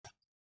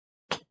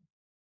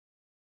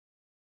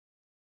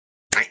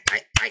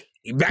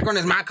You back on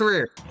this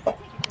MyCAREER.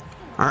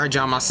 Alright,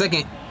 y'all, this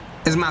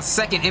is my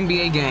second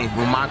NBA game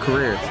on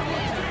MyCAREER.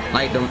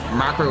 Like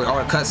MyCAREER with all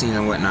the cutscenes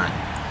and whatnot.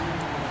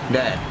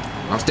 Dad,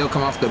 I'm still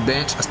coming off the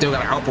bench. I still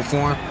gotta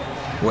outperform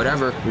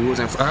whoever's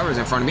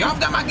in front of me. I've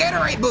got my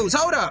Gatorade boots.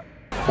 Hold up.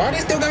 Why they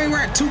still got me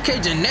wearing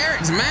 2K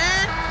generics,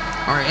 man?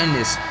 Alright, end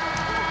this. I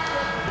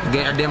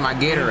did my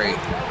Gatorade.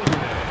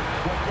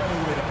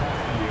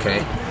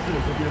 Okay.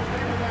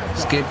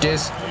 Skip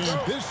this.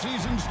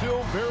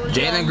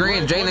 Jalen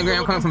Green,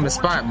 I'm coming from the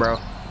spot, bro.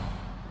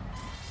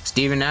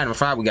 Steven Adams,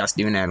 5, we got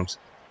Steven Adams.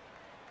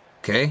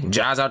 Okay,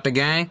 Jaws out the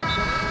game.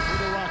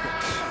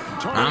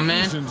 I'm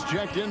in. I'm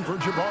not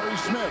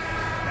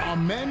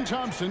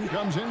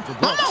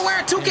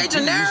wearing 2K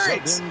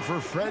generics.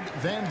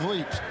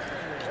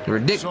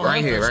 Ridiculous.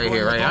 Right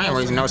here. I ain't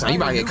really know something.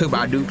 You about to get cooked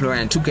by a dude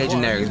playing 2K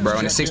generics, bro,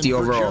 in the 60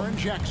 overall.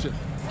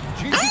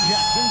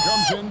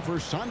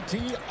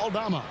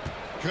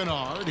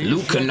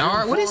 Luke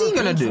Kennard, what is he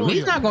gonna do?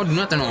 He's not gonna do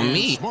nothing on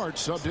me. Smart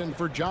subbed in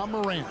for John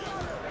Morant.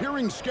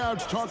 Hearing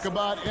scouts talk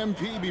about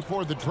MP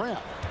before the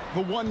draft,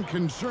 the one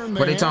concern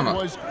they had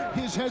was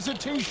his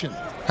hesitation.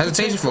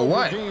 Hesitation for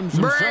what?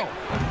 Brick.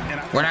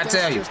 What I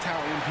tell you? Just how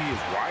MP is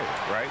wired,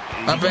 right?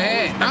 Up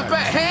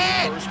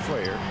ahead. First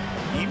player,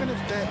 even if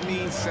that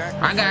means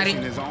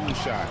sacrificing his own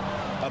shot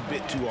a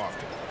bit too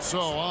often. So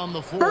on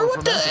the floor, bro,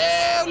 what the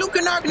hell? Luke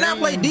Kennard cannot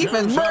play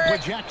defense, bro.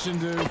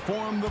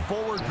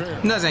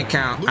 Doesn't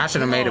count. I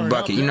should have made a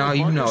bucket. You know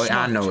it.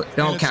 I know it.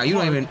 Don't count. You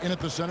don't even.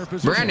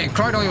 Brandon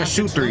Clark don't even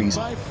shoot threes.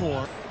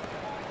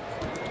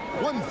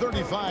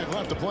 1:35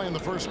 left to play in the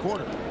first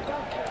quarter.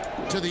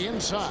 To the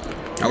inside.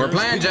 Oh, we're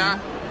playing, Ja.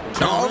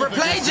 Don't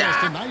overplay,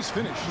 Ja. Nice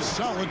finish.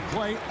 Solid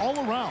play all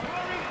around.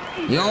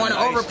 You don't want to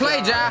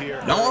overplay, Ja.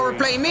 Don't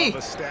overplay me.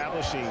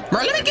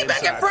 Bro, let me get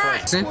back in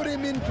front. Put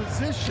him in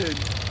position.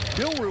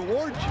 He'll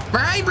reward you.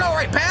 Bro, how you blow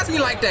right past me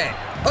like that?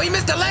 Oh, you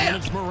missed the layup.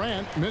 It's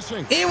Morant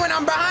missing. Even when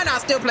I'm behind, I'll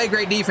still play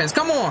great defense.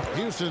 Come on.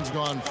 Houston's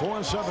gone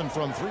 4-7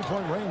 from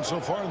three-point range so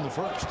far in the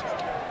first.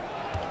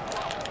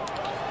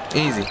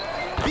 Easy.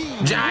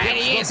 Ja,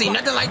 he ain't seen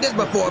nothing like this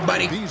before,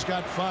 buddy. He's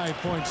got 5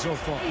 points so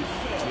far.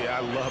 Yeah, I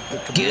love the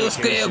good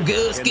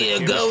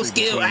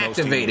skill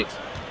activated.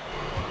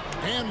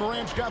 And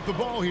Morant's got the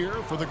ball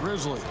here for the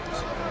Grizzlies.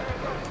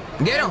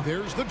 Get him. And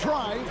there's the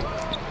drive.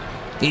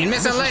 He's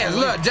missing layers.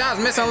 Look, John's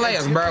missing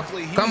layers, bro.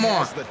 Come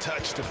on.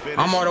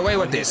 I'm all the way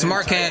with this.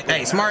 Smart can't.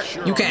 Hey, Smart,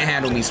 you can't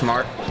handle me,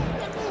 Smart. He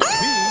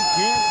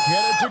can't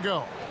get it to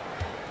go.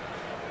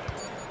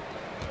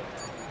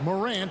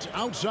 Morant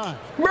outside.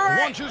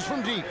 Launches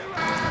from deep.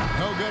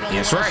 No good on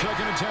the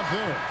second attempt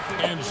there.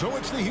 And so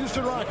it's the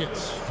Houston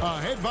Rockets.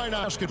 Ahead by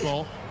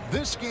basketball.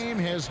 This game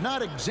has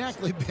not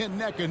exactly been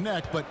neck and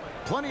neck, but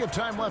plenty of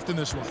time left in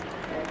this one.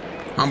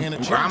 I'm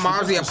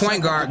obviously a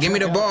point guard. Give me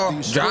the ball.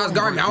 Jaws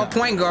guard me. I'm a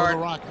point guard.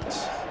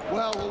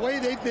 Well, the way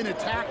they've been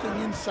attacking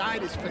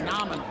inside is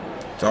phenomenal.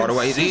 It's all the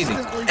way. It's easy.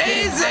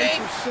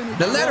 Easy.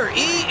 The letter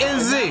E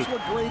is Z. That's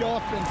what great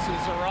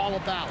offenses are all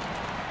about.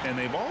 And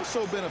they've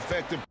also been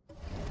effective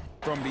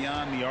from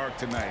beyond the arc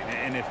tonight.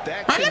 And if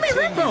that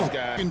continues,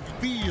 guys, can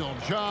feel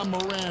John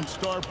Morant's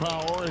star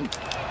power, and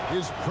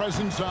his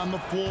presence on the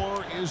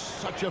floor is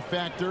such a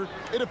factor.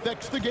 It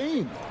affects the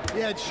game.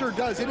 Yeah, it sure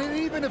does. And it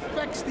even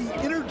affects the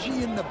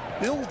energy in the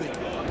building.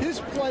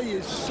 His play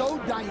is so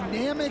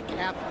dynamic,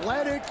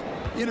 athletic,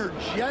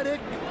 energetic.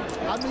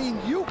 I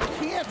mean, you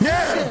can't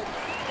sit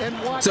and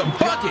watch a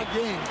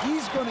game.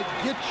 He's going to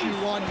get you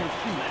on your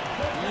feet.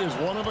 He is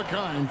one of a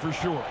kind for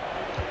sure.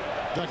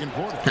 Second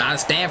quarter. Nah,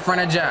 stay in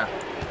front of Ja.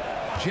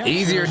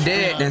 Easier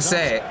dead than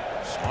sad.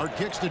 Smart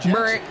kicks to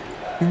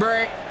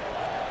Break.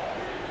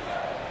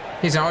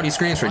 He's on all these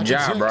screens for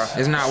Ja, bro.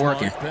 It's not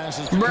working.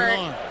 Break.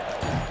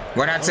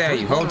 What I tell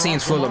you, whole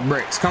team's full of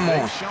bricks. Come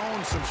on.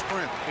 Shown some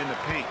strength in the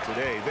paint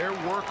today. Their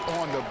work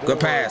on the board.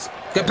 Good pass.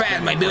 Good pass,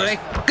 my boy.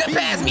 Good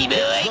pass, me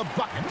boy.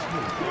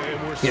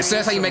 Yes,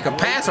 that's how you make a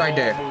pass right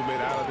there.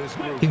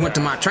 He went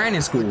to my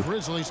training school.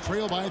 Grizzlies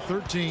trail by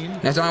 13.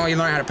 That's the only way you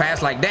learn how to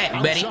pass like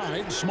that, buddy.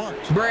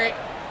 Break.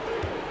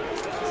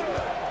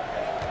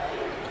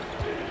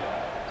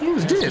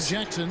 Who's this?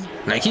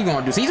 Like he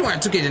gonna do? He's wearing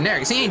 2K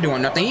generics. He ain't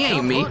doing nothing. He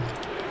ain't me.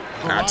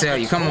 I tell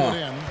you, come on.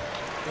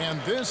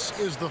 And this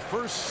is the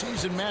first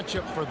season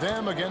matchup for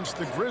them against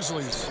the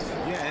Grizzlies.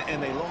 Yeah,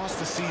 and they lost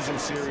the season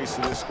series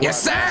to this squad.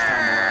 Yes,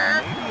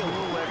 sir. Maybe a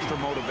little extra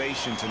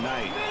motivation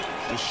tonight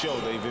to show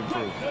they've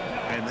improved.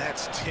 And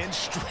that's 10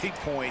 straight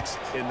points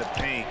in the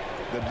paint.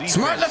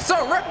 Smart looks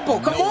so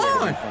reputable. Come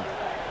on.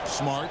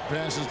 Smart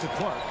passes to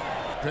Clark.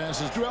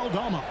 Passes to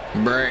Aldama.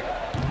 Break.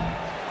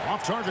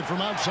 Off target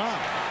from outside.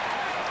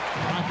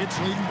 Rockets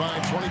leading by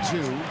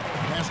 22.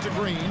 Pass to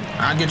Green.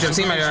 I'll get your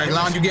teammate as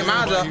long as you get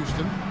mine up.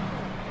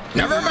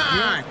 Never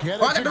mind. Oh, I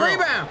got the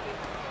rebound.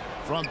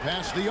 From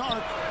past the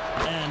arc.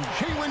 And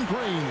Jalen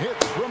Green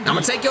hits from I'm going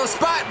to take your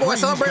spot, boy.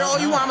 Celebrate all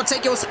you want. I'm going to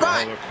take your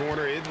spot. Well, the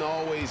corner isn't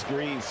always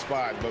Green's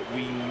spot, but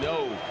we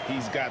know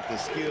he's got the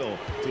skill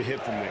to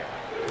hit from there.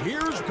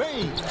 Here's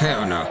Bain.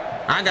 Hell no.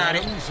 I got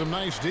it. Some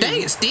nice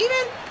dang it,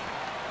 Steven.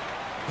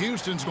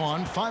 Houston's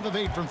gone 5 of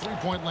 8 from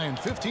three-point land.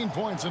 15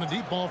 points and a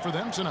deep ball for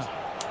them tonight.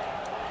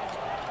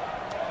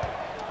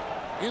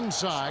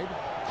 Inside.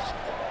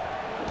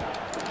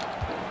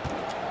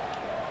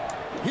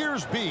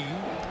 Here's B,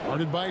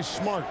 guarded by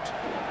Smart.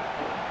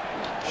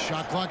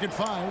 Shot clock at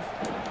 5.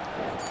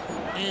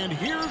 And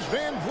here's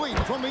Van Vliet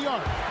from the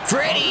arc.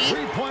 Freddie.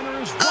 Three-pointer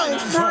is Oh,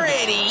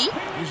 Freddie.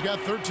 He's got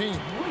 13.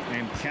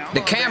 And count the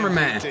on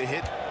cameraman to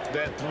hit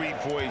that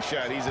three-point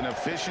shot. He's an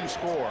efficient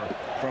scorer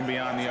from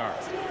beyond the arc.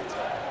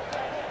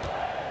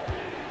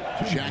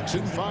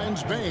 Jackson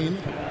finds Bain.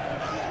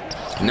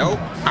 Nope,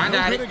 I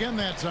got it. Again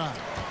that time.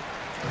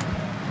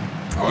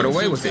 All the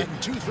way with it.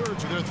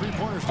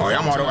 Oh, yeah,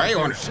 I'm all the way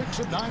on it.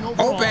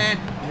 Open.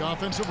 The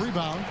offensive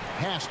rebound.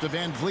 Pass to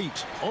Van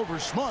Vliet. Over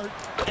Smart.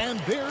 And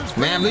there's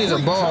Van Vliet's a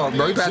ball,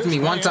 bro. He passed me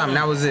one time, and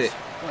that was it.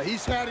 Well,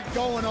 he's had it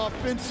going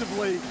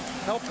offensively,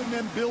 helping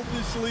them build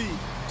this lead.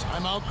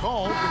 Timeout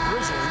called the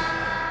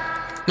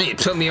Grizzlies. He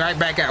took me right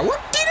back out. What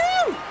did he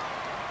do?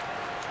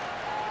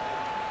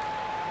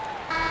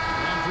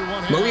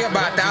 But we got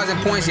about 1,000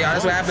 points, y'all.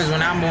 That's what happens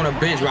when I'm on a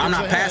bench. Bro. I'm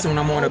not passing when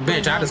I'm on a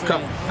bench. I just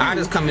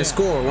come and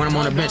score when I'm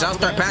on a bench. I'll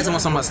start passing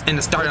once I'm in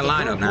the starting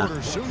lineup now.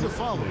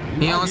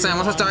 You know what I'm saying?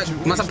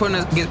 Once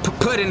I get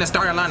put in the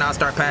starting lineup, I'll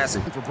start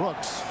passing. For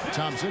Brooks,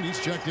 Thompson, he's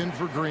checked in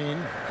for Green,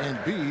 and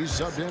B's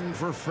subbed in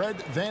for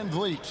Fred Van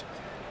Vliet.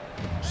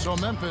 So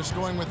Memphis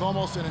going with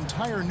almost an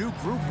entire new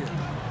group here.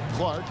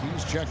 Clark,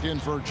 he's checked in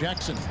for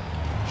Jackson.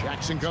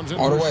 Jackson comes in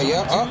all the way,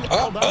 yeah.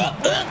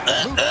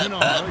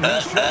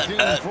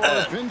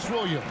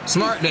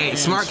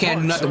 Smart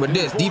can't do nothing with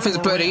this.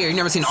 Defensive player of the year. You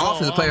never seen an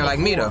offensive player like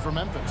me, though.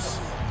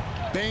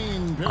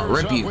 I'll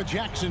rip you.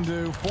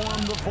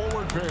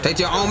 Take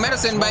your own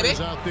medicine, baby.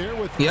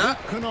 Yeah.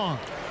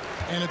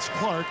 And it's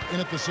Clark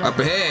in at the center. Up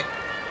ahead.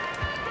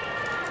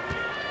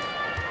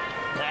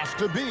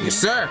 Yes,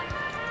 sir.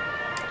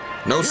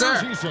 No,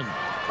 sir.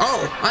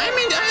 Oh, I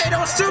mean, hey,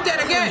 don't shoot that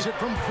again.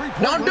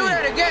 Don't do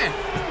that again.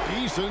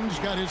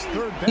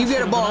 You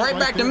get a ball right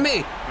back to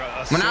me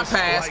when I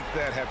pass.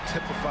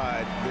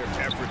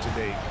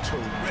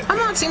 I'm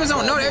on teams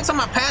don't know that. Every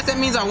time I pass, that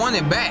means I want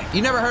it back.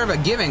 You never heard of a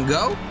give and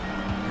go?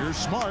 You're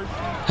smart.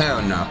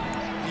 Hell no.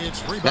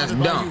 That's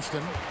dumb.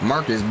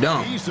 Mark is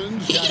dumb.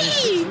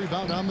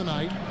 Rebound on the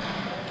night.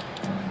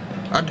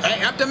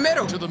 Hey, up the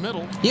middle. To the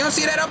middle. You don't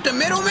see that up the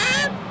middle,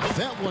 man?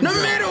 The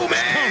middle,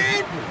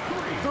 man.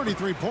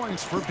 33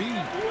 points for B.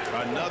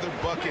 Another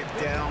bucket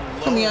down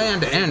low. Put me in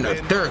the end of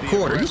the third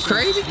quarter. You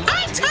crazy?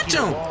 I ain't touch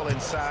him.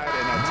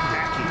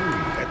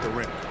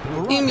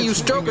 You mean you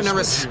stroking the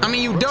wrist? I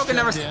mean you dunking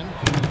the wrist.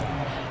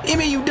 You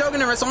mean you dunking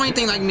the wrist on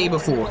anything like me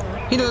before?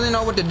 He doesn't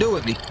know what to do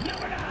with me.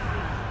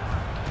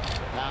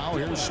 Now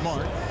here's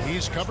Smart.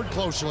 He's covered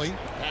closely.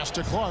 Pass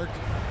to Clark.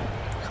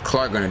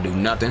 Clark gonna do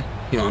nothing.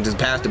 You don't just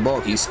pass the ball.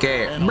 He's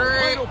scared.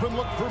 Break.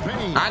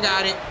 I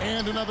got it.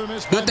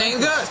 Good thing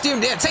good.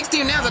 Steven, yeah, take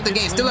Steven Adams out the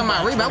game. Still in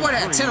my rebound. I would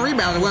have had 10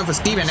 rebounds if it wasn't for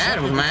Steven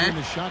Adams, man.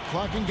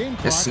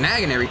 Just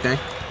snagging everything.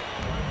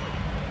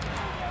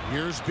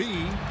 Here's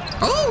B.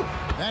 Oh!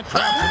 That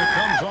drops and it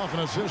comes off an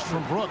assist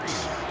from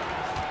Brooks.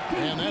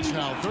 And that's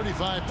now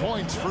 35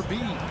 points for B.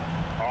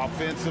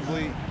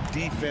 Offensively,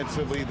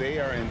 defensively, they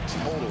are in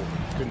total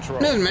control.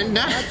 Man,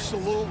 that's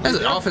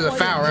an offensive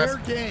foul, ref.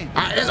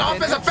 It's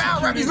offensive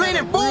foul, ref. He's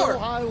leaning forward.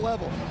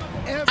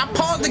 I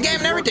paused the game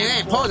and everything. I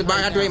ain't paused it, but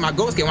I got to read my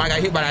ghost game when I got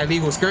hit by that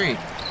illegal screen.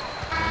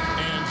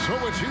 And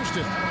so it's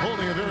Houston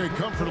holding a very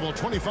comfortable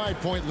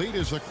 25-point lead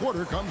as the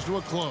quarter comes to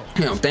a close.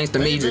 You know, thanks to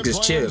me,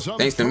 just chill.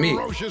 Thanks to me.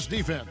 Ferocious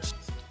defense.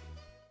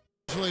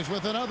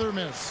 With another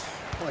miss.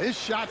 Well, his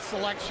shot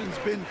selection's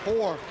been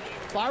poor.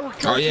 If I were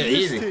coaching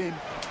this team,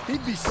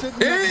 he'd be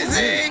sitting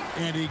easy.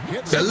 And he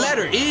gets the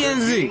letter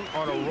E-N-Z.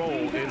 On a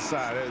roll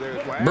inside.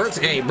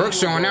 Brooks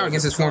showing out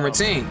against his former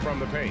team. From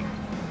the paint.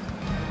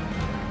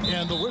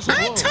 And the whistle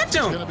I ain't touch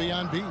him. Going to be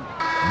on B.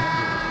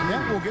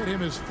 That will get him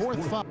his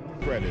 4th foul.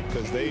 Credit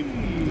because they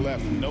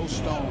left no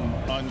stone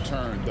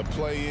unturned. The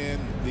play in,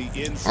 the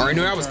inside. Already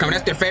knew that was coming.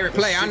 That's their favorite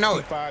play. I know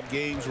it. 5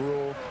 games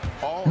rule.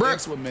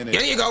 Brooks,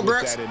 there you go,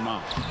 Brooks. Good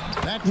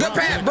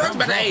pass, Brooks.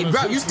 But hey,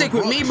 bro, you stick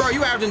with me, bro.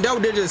 You averaging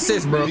double-digit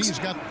assists, Brooks. He's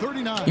got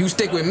 39. You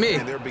stick with me.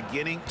 And they're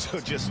beginning to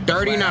just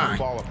 39.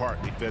 fall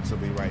apart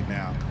defensively right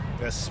now,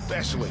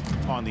 especially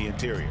on the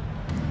interior.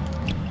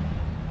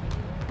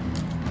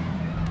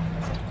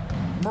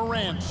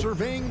 Morant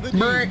surveying the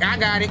Brick, I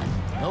got it.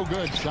 No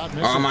good. Shot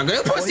missing. Oh my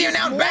God! Put Steven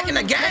now back in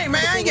the game,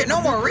 man. I ain't getting no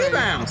more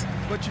rebounds.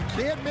 But you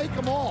can't make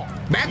them all.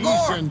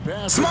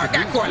 Backcourt. Smart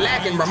got caught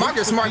lacking, bro.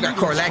 Marcus Smart got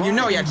caught lacking. You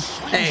know y'all.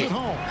 Hey,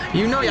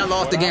 you know y'all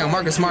lost the game.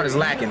 Marcus Smart is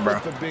lacking,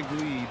 bro.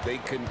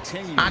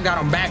 I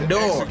got him back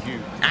door.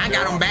 I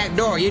got him back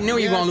door. You knew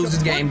you were gonna lose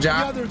this game,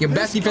 Ja. Your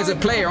best defensive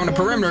player on the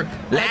perimeter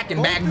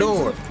lacking back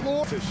door.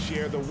 To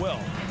share the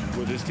wealth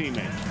with his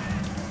teammate.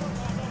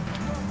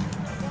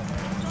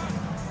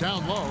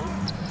 Down low.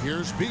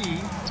 Here's B.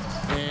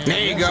 And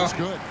there you go.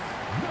 Good.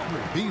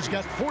 B's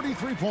got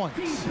 43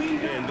 points.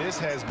 And this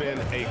has been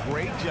a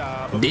great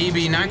job.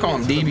 DB9, I call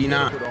him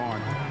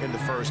DB9. In the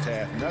first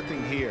half,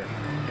 nothing here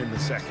in the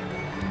second.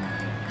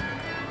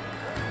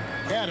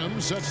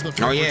 Adams sets the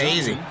Oh, yeah,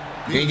 easy.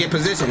 You can get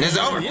position. It's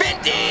over 50.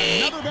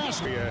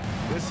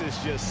 This is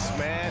just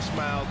smash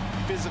mouth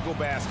physical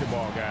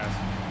basketball, guys.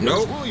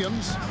 Nope.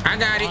 Williams. I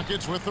got it.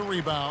 Rockets with the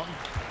rebound.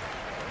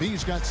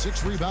 He's got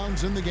 6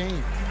 rebounds in the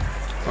game.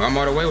 Well, I'm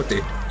all the way with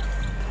it.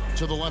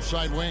 To the left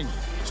side wing.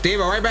 Steve,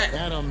 right back.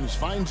 Adams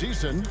finds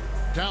Easton.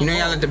 You know, you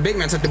gotta let the big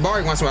man touch the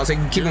ball once in a while so you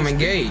can keep him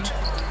engaged.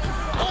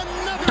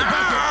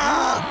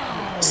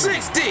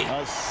 60.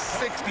 A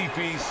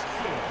 60-piece.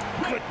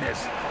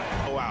 Goodness.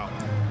 Oh, wow.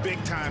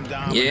 Big time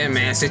down. Yeah,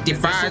 man.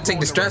 65. Take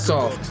the stress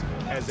off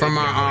from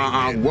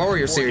our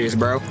Warrior series,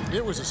 bro.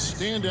 It was a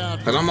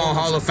standout. Cause I'm on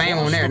Hall of Fame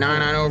on there,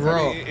 99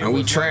 overall, and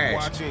we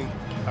trash.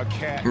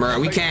 Bro,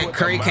 we can't.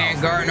 Curry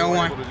can't guard no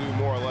one.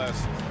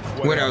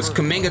 What else?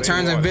 Kuminga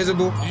turns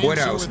invisible. What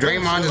else?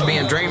 Draymond is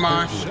being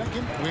Draymond.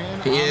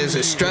 He is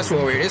a stressful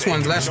warrior. This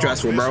one's less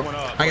stressful, bro.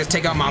 I can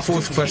take out my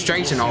full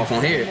frustration off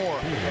on here. The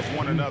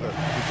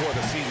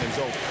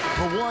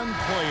one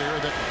player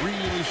that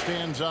really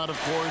stands out, of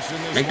course,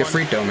 in this Make the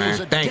free throw, man.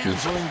 Thank you.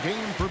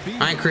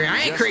 I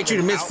ain't create you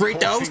to miss free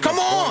throws. Come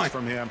on.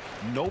 From him,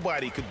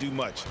 nobody could do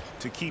much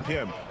to keep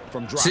him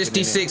from dropping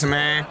 66,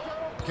 man.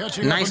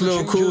 Nice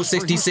little cool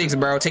 66,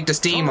 bro. Take the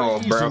steam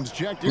off, bro.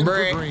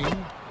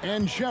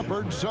 And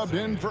Shepard subbed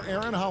in for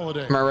Aaron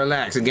Holiday. Bro,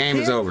 relax. The game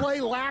is over.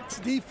 Relax,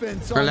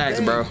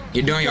 bro.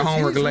 You're doing your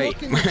homework late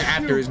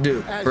after it's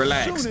due.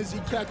 Relax.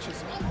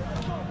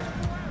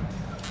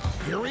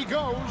 Here he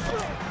goes.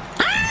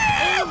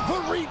 And the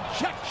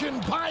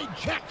rejection by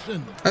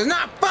Jackson. That's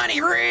not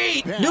funny,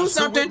 Reed. Do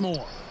something.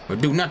 Or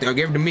do nothing. Or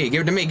give it to me.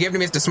 Give it to me. Give it to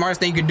me. It's the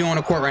smartest thing you can do on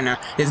the court right now.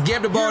 Is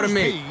give the ball to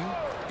me.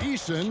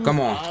 Come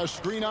on.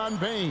 Screen on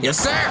Bain. Yes,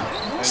 sir.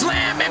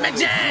 Slam, baby,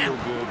 jam.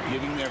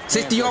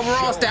 60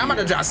 overall stat. I'm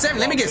about to drop 70.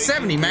 Let me get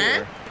 70,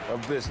 man.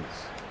 Of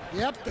business.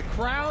 Yep, the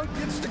crowd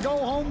gets to go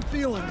home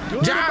feeling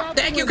good. Job.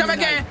 Thank you. Come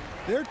again.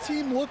 Their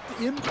team looked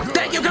improved.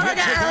 Thank you. Come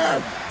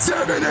again.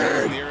 70.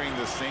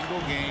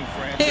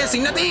 He didn't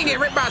see nothing. He didn't get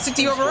ripped by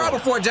 60 overall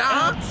before,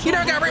 John, huh? You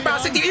done got ripped by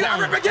 60. You got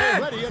ripped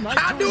again.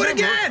 I'll do it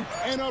again.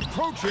 And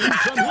approaching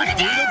some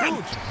history.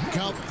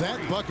 Count that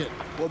bucket.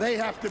 Well, they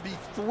have to be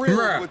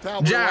thrilled with how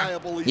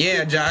reliable he's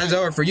been. Yeah, it's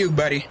over for you,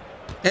 buddy.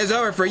 It's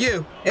over for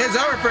you. It's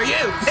over for you.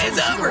 It's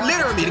over.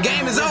 Literally, the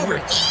game is over.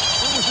 It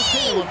was a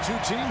tale of 2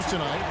 teams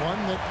tonight. One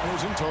that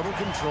was in total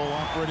control,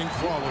 operating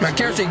flawlessly. My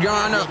character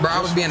drawing up, bro. I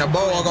was being a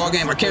bulldog all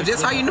game. My character,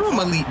 that's how you know I'm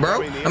elite,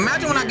 bro.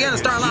 Imagine when I get in the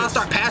starting line, I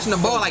start passing the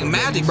ball like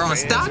magic, bro, in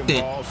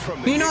Stockton.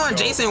 You know, and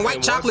Jason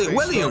White Chocolate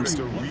Williams.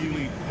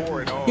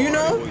 You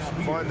know?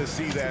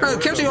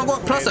 Character gonna go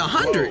up plus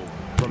 100.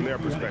 From their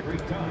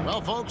perspective.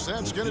 Well, folks,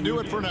 that's gonna do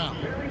it for now.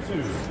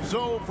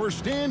 So for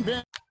Stan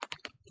Van.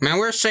 Man,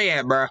 where's Shay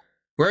at, bro?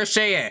 Where's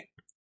Shay at?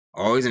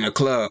 Oh, he's in the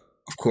club,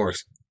 of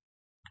course.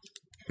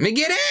 Let me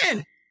get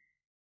in.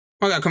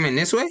 Oh, I gotta come in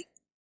this way.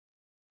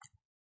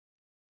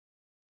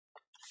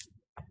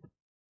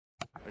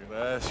 I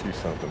gotta ask you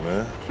something,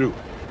 man. Shoot.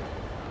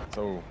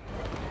 So,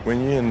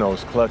 when you're in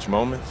those clutch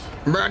moments,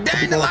 bro,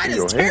 dang, the light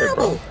is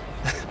terrible.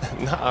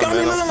 Nah, got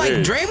me looking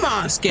like serious.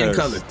 Draymond skin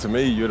color. To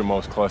me, you're the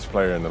most clutch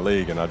player in the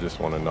league, and I just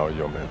want to know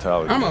your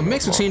mentality. I'm a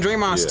mix between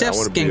Draymond and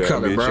Steph's skin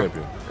color, bro.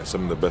 Champion, and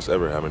some of the best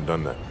ever haven't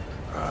done that.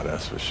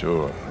 That's for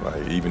sure.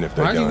 Like, even if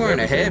they're right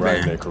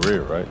in their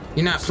career, right?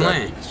 You're not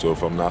playing. So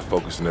if I'm not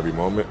focused in every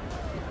moment,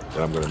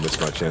 then I'm gonna miss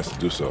my chance to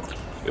do so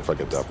if I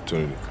get the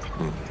opportunity.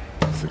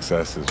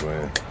 Success is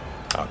when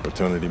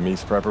opportunity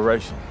meets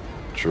preparation.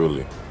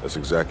 Truly, that's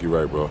exactly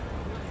right, bro.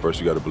 First,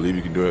 you got to believe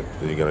you can do it,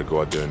 then you got to go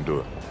out there and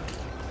do it.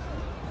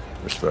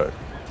 Respect.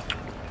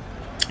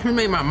 He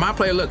made my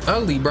player look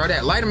ugly, bro.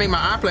 That lighter made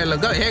my eye player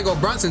look ugly. Here go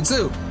Brunson,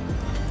 too.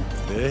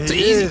 There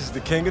he is, the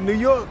king of New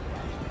York.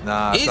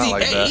 Nah, it's not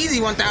like that.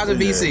 Easy 1000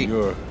 BC.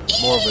 You're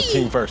more of a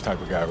team first type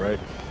of guy, right?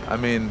 I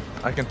mean,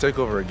 I can take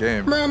over a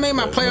game. Bro, I made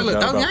my player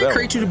look ugly. I didn't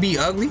create you to be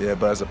ugly. Yeah,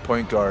 but as a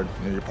point guard,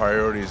 your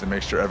priority is to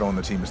make sure everyone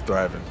on the team is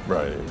thriving.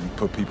 Right. You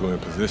put people in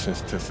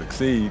positions to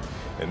succeed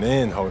and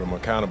then hold them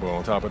accountable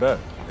on top of that.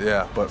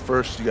 Yeah, but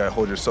first you got to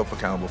hold yourself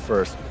accountable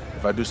first.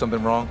 If I do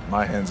something wrong,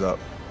 my hand's up.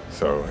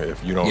 So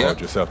if you don't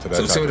hold yourself to that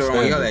type of standard,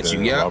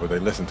 then why would they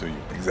listen to you?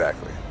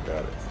 Exactly.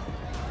 Got it.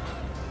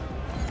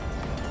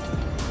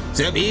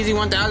 Zip easy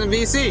 1000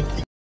 BC.